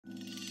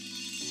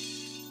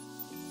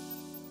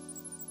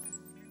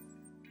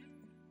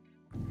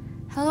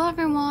Hello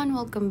everyone,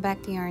 welcome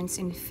back to Yarns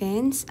and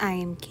Fins. I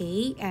am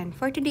Kay, and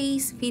for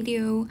today's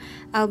video,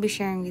 I'll be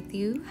sharing with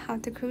you how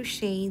to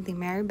crochet the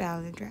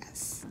MERIBELLA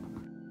dress.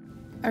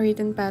 A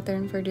written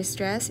pattern for this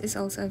dress is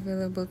also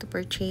available to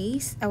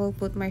purchase. I will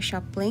put my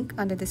shop link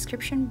on the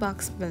description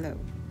box below.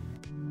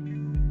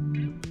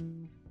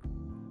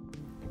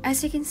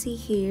 As you can see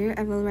here,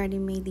 I've already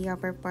made the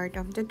upper part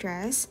of the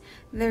dress.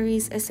 There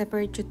is a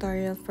separate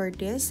tutorial for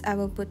this. I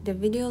will put the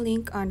video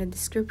link on the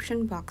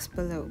description box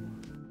below.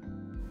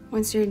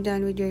 Once you're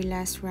done with your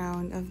last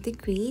round of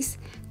decrease,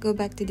 go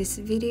back to this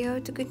video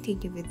to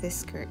continue with the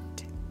skirt.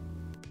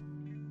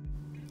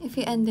 If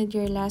you ended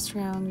your last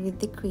round with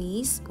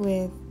decrease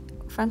with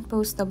front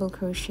post double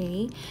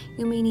crochet,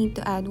 you may need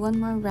to add one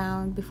more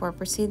round before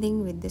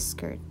proceeding with the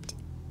skirt.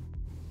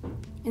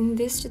 In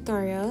this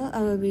tutorial, I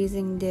will be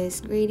using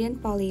this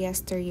gradient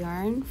polyester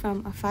yarn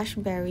from a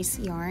Fashberries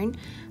yarn.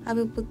 I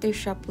will put their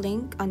shop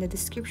link on the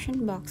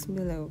description box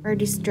below. For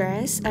this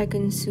dress, I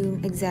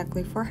consume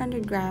exactly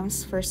 400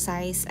 grams for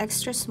size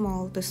extra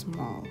small to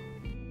small.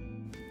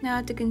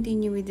 Now to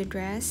continue with the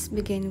dress,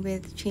 begin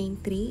with chain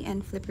 3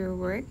 and flip your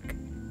work.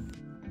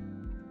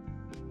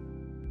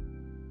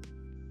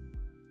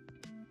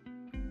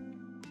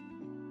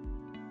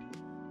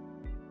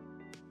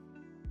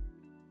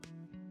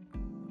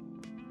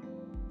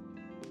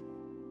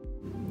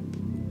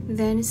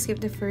 Then skip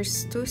the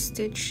first 2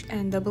 stitches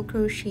and double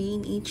crochet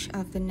in each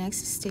of the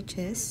next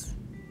stitches.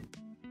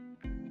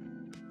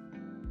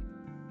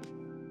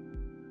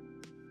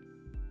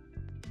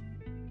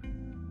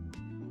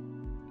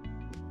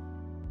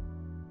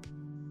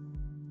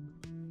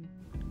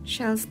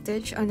 Shell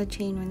stitch on the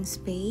chain 1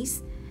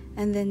 space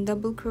and then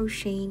double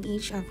crochet in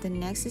each of the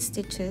next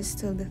stitches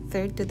till the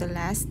third to the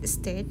last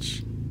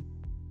stitch.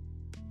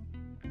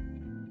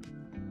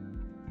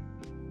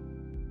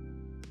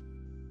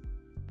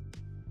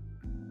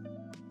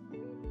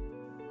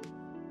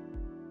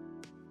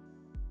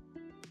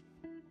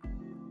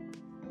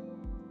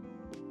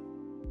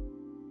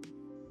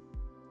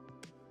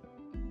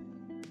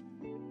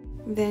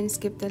 Then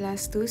skip the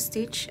last 2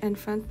 stitches and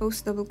front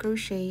post double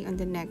crochet on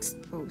the next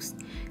post.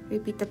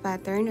 Repeat the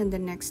pattern on the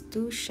next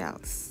 2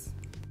 shells.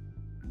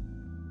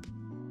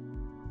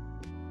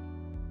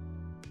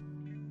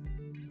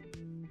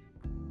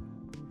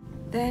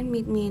 Then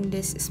meet me in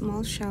these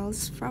small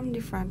shells from the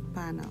front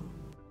panel.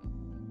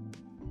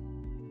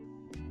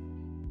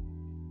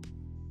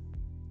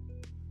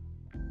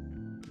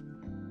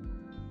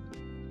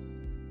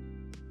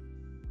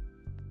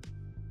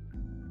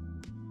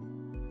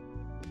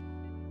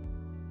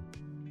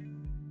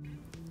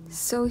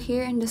 So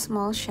here in the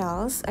small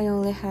shells, I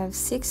only have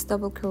 6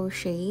 double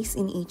crochets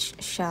in each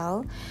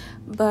shell,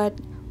 but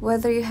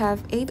whether you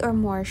have 8 or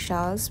more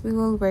shells, we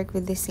will work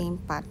with the same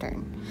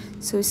pattern.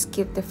 So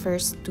skip the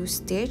first 2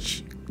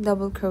 stitches,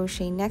 double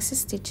crochet next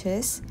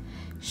stitches,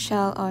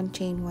 shell on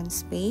chain 1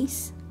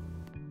 space,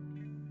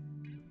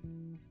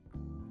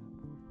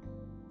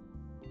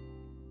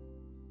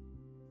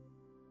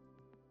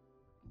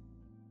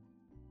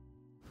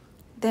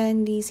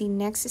 then daisy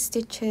next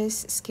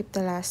stitches, skip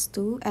the last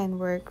 2 and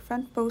work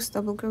front post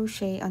double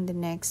crochet on the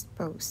next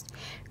post.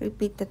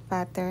 Repeat that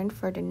pattern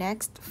for the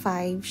next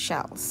 5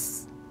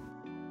 shells.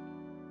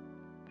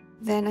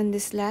 Then on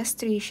this last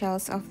 3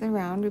 shells of the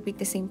round, repeat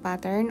the same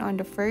pattern on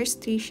the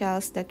first 3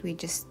 shells that we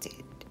just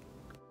did.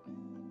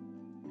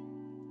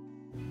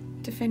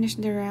 To finish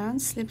the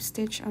round, slip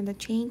stitch on the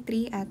chain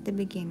 3 at the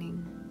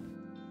beginning.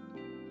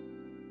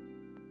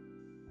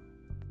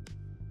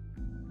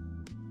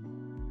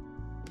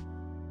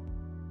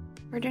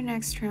 For the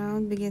next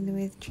round, begin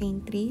with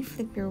chain 3,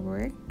 flip your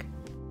work,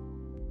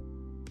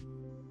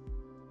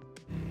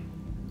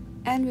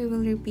 and we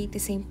will repeat the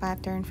same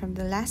pattern from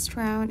the last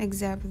round,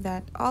 except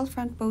that all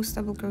front post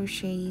double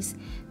crochets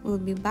will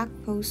be back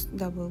post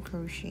double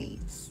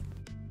crochets.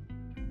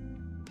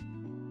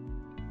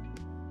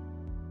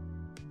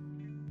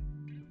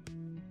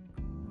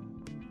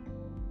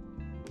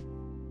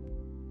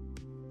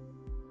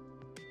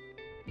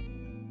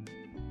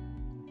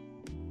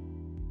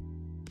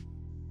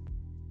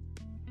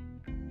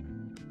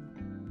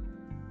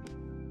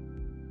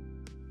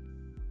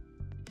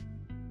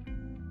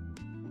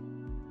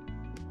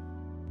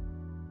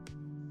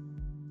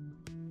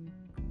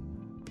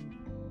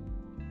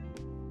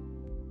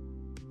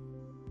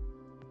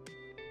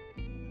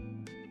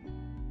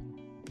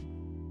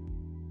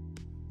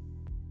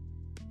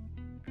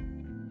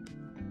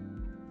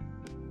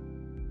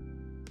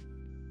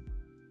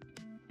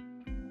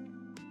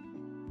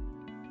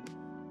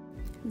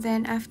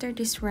 Then after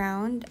this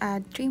round,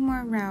 add 3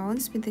 more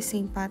rounds with the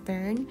same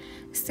pattern,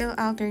 still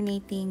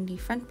alternating the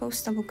front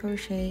post double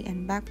crochet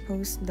and back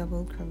post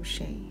double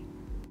crochet.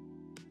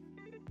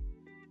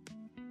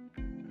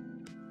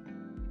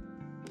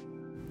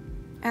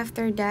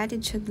 After that,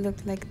 it should look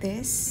like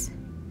this.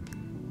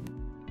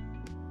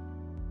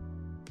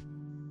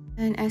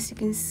 And as you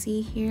can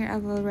see here,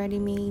 I've already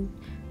made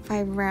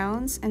 5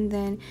 rounds, and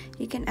then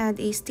you can add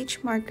a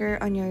stitch marker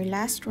on your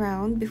last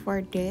round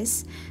before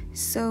this,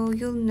 so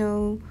you'll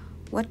know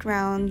what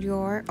round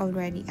you're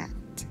already at.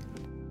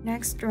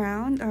 Next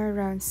round, or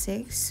round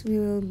 6, we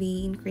will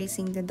be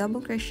increasing the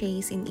double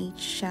crochets in each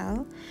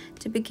shell.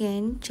 To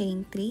begin,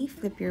 chain 3,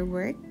 flip your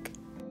work.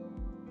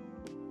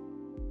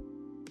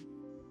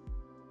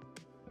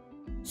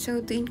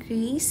 So to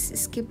increase,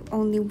 skip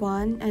only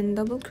 1 and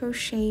double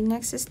crochet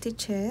next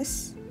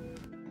stitches.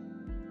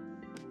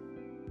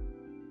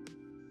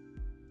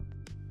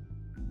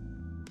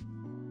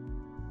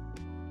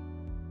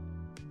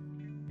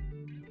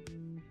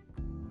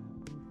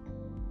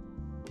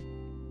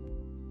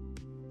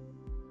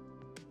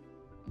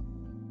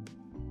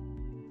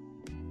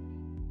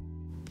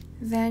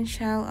 Then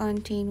shell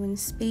on chain 1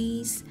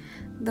 space,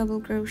 double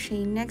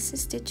crochet next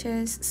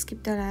stitches,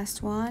 skip the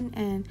last one,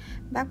 and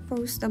back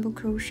post double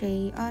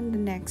crochet on the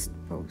next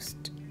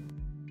post.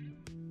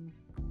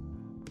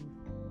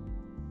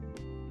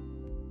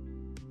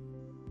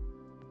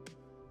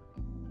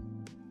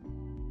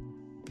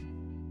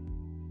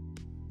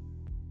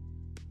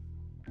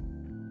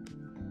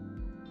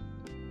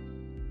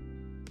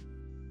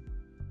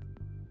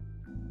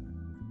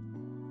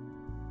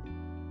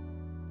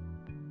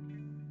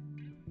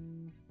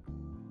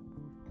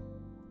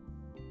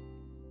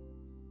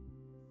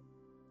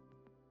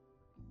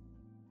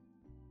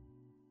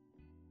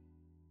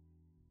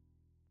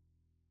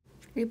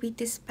 Repeat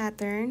this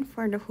pattern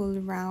for the whole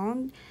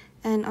round,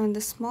 and on the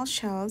small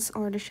shells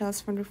or the shells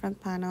from the front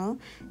panel,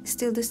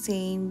 still the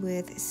same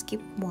with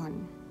skip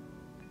 1.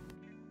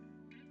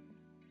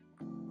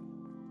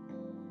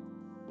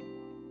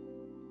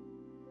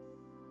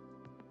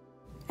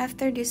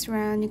 After this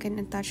round, you can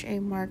attach a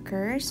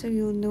marker so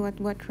you'll know at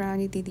what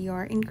round you did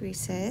your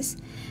increases.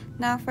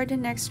 Now for the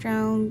next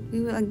round, we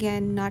will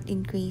again not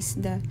increase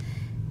the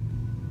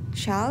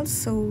shells,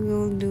 so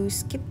we'll do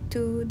skip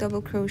 2, double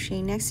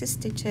crochet next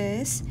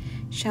stitches,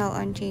 shell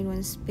on chain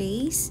 1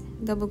 space,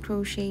 double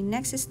crochet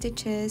next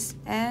stitches,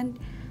 and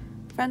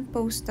front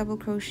post double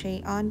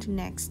crochet on the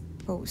next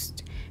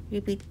post.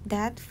 Repeat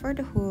that for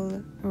the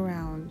whole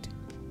round.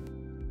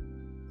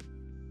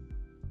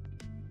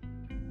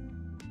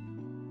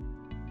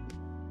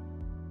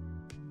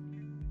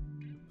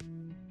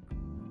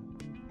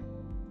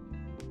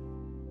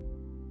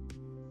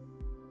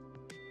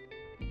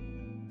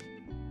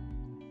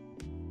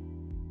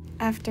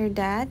 After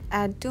that,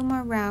 add 2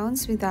 more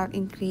rounds without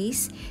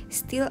increase,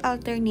 still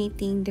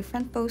alternating the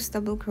front post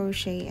double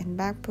crochet and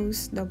back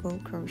post double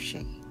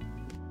crochet.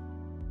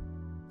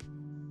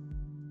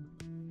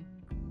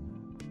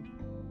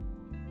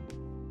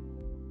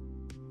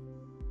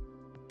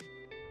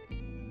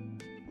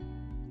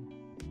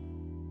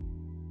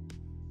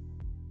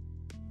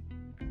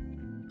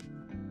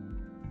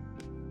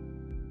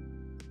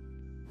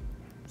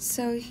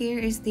 So here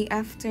is the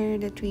after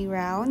the 3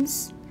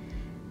 rounds.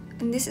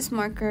 And this is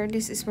marker,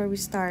 this is where we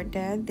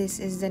started. This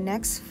is the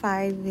next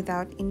 5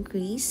 without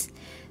increase.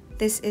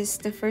 This is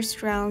the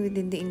first round we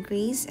did the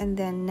increase, and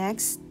then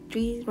next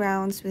 3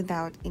 rounds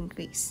without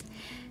increase.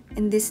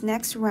 In this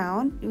next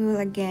round, we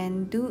will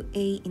again do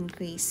a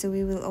increase, so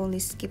we will only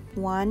skip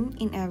 1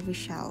 in every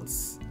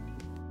shells.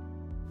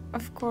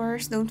 Of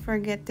course, don't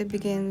forget to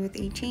begin with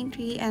a chain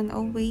 3 and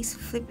always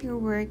flip your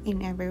work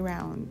in every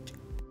round.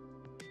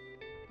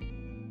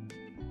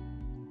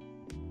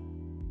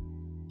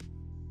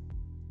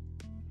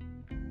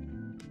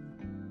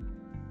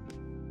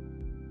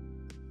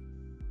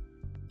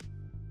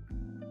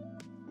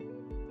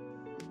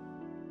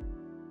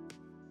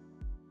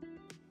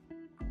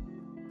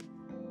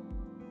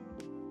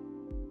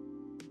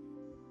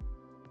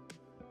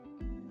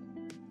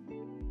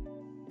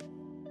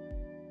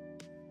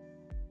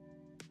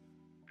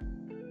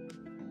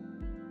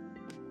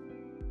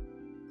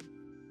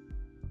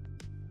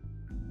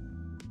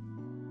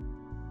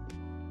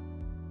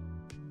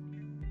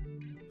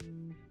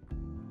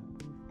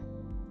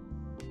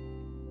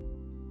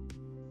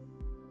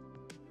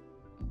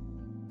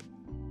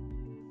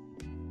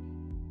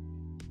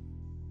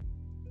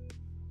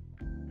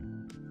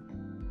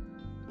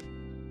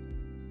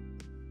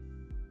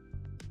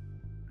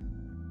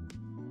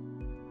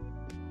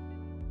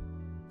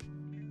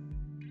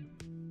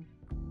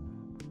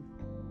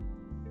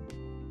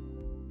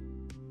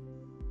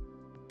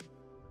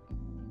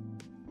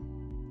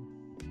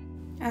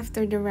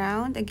 After the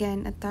round,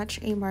 again attach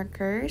a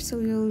marker so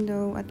you'll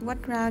know at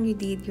what round you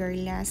did your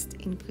last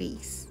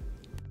increase.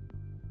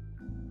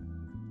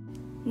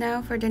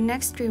 Now for the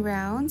next 3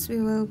 rounds, we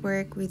will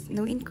work with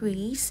no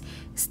increase,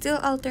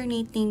 still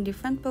alternating the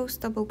front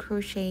post double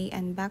crochet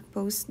and back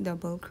post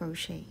double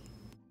crochet.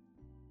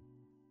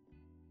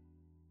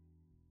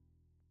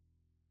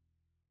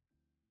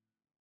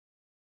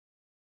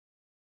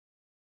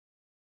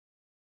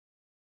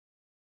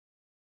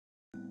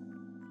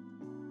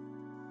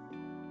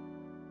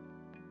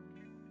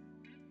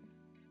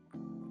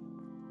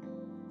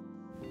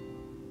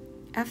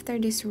 After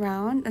this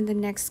round, on the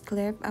next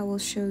clip, I will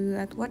show you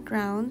at what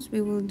rounds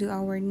we will do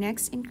our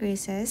next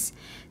increases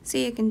so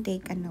you can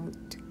take a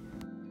note.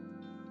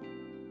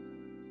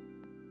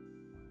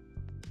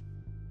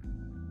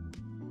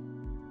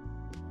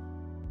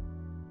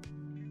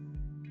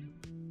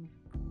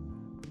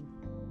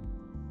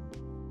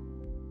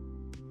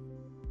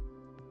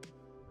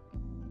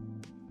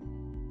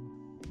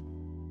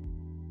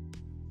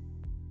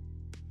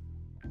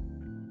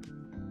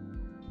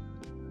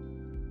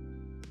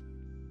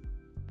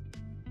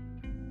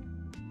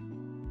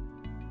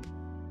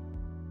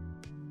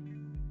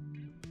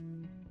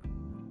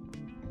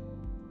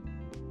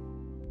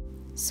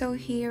 So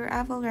here,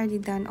 I've already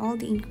done all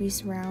the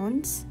increase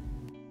rounds.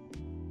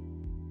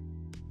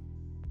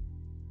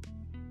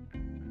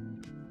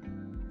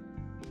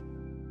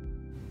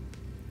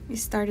 We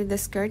started the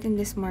skirt in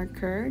this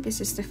marker.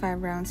 This is the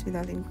 5 rounds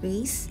without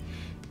increase.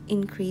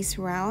 Increase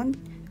round,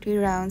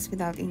 3 rounds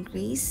without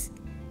increase.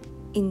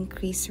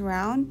 Increase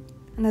round,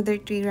 another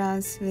 3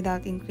 rounds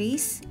without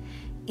increase.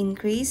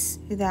 Increase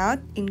without,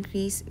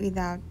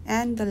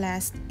 and the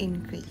last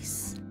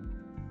increase.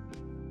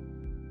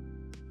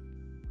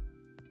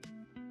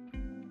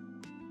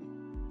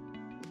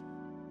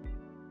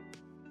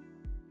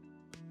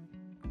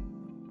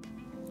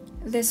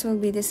 This will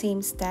be the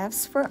same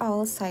steps for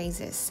all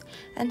sizes,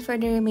 and for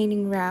the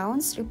remaining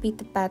rounds, repeat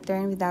the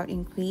pattern without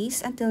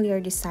increase until your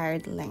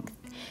desired length,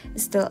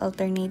 still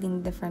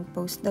alternating the front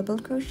post double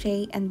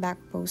crochet and back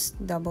post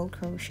double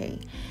crochet.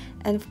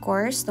 And of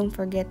course, don't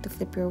forget to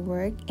flip your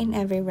work in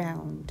every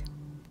round.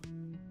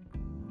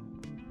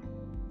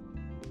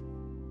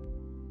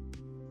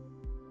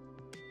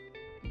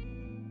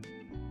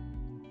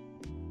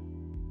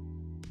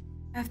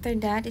 After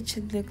that, it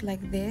should look like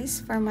this.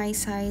 For my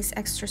size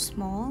extra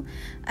small,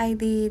 I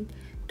did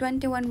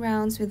 21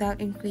 rounds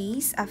without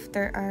increase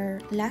after our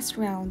last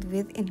round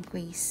with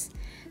increase.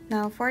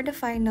 Now for the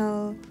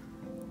final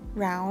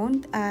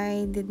round,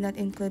 I did not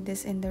include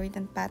this in the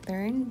written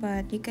pattern,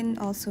 but you can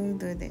also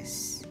do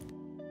this.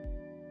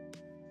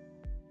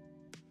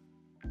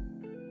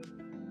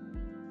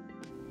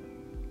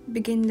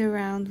 Begin the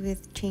round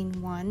with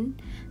chain 1.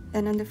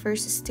 Then on the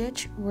first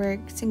stitch, work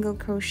single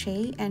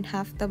crochet and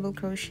half double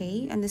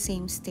crochet on the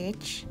same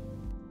stitch.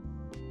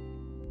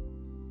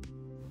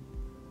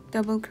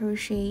 Double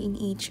crochet in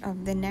each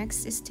of the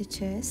next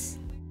stitches.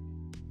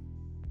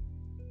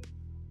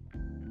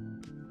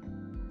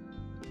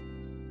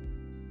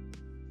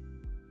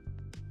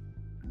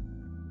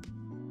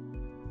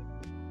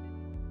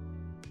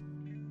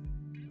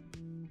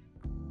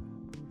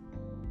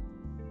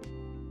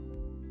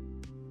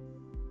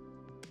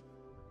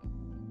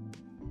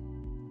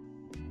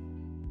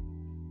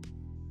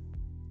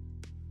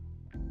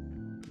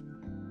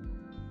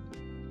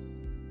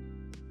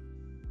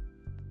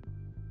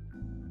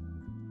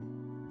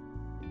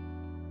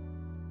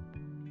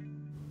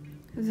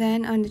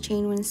 Then on the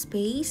chain 1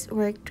 space,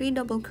 work 3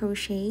 double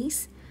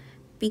crochets,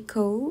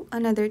 picot,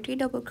 another 3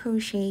 double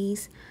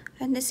crochets,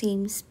 and the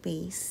same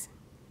space.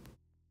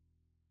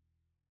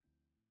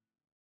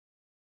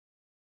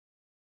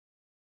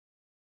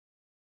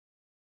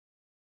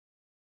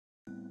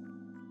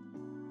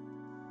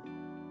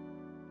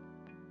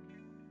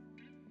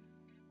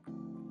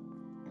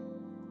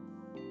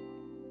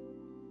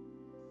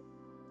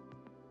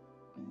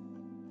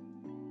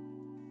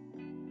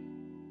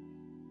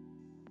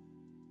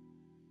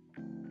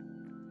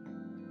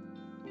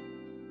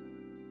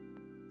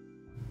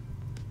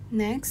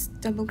 Next,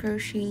 double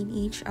crochet in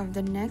each of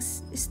the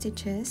next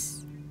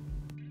stitches.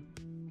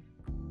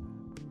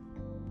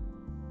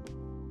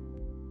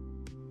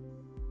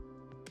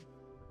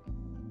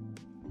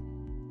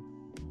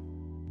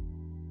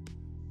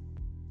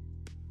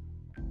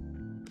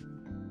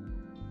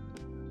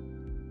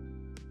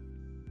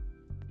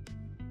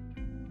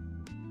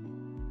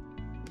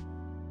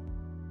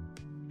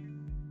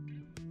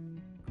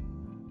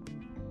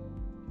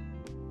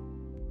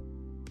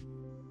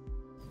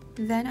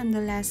 Then on the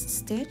last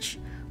stitch,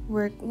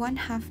 work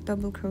 1/2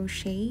 double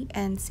crochet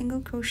and single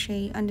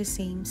crochet on the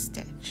same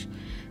stitch.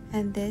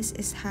 And this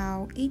is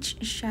how each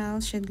shell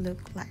should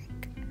look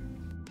like.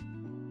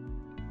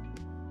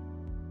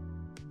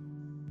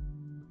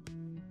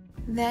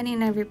 Then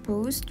in every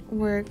post,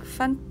 work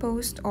front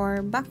post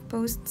or back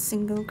post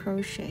single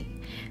crochet.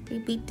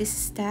 Repeat this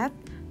step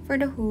for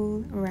the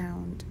whole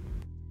round.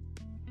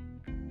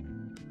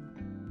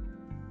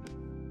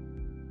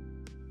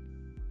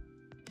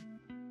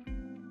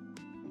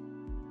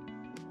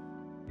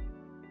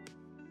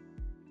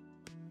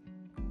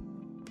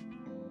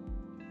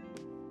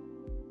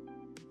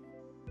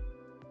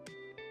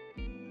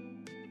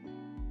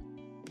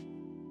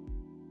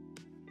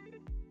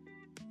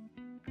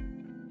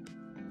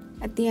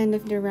 At the end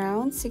of the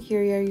round,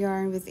 secure your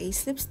yarn with a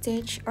slip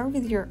stitch or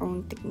with your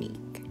own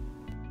technique.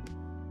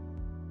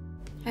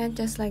 And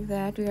just like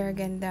that, we are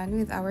again done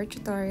with our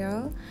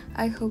tutorial.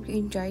 I hope you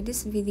enjoyed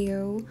this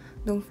video.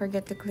 Don't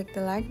forget to click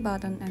the like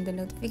button and the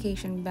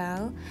notification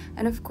bell.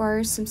 And of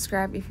course,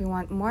 subscribe if you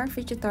want more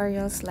free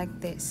tutorials like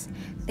this.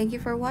 Thank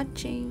you for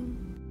watching.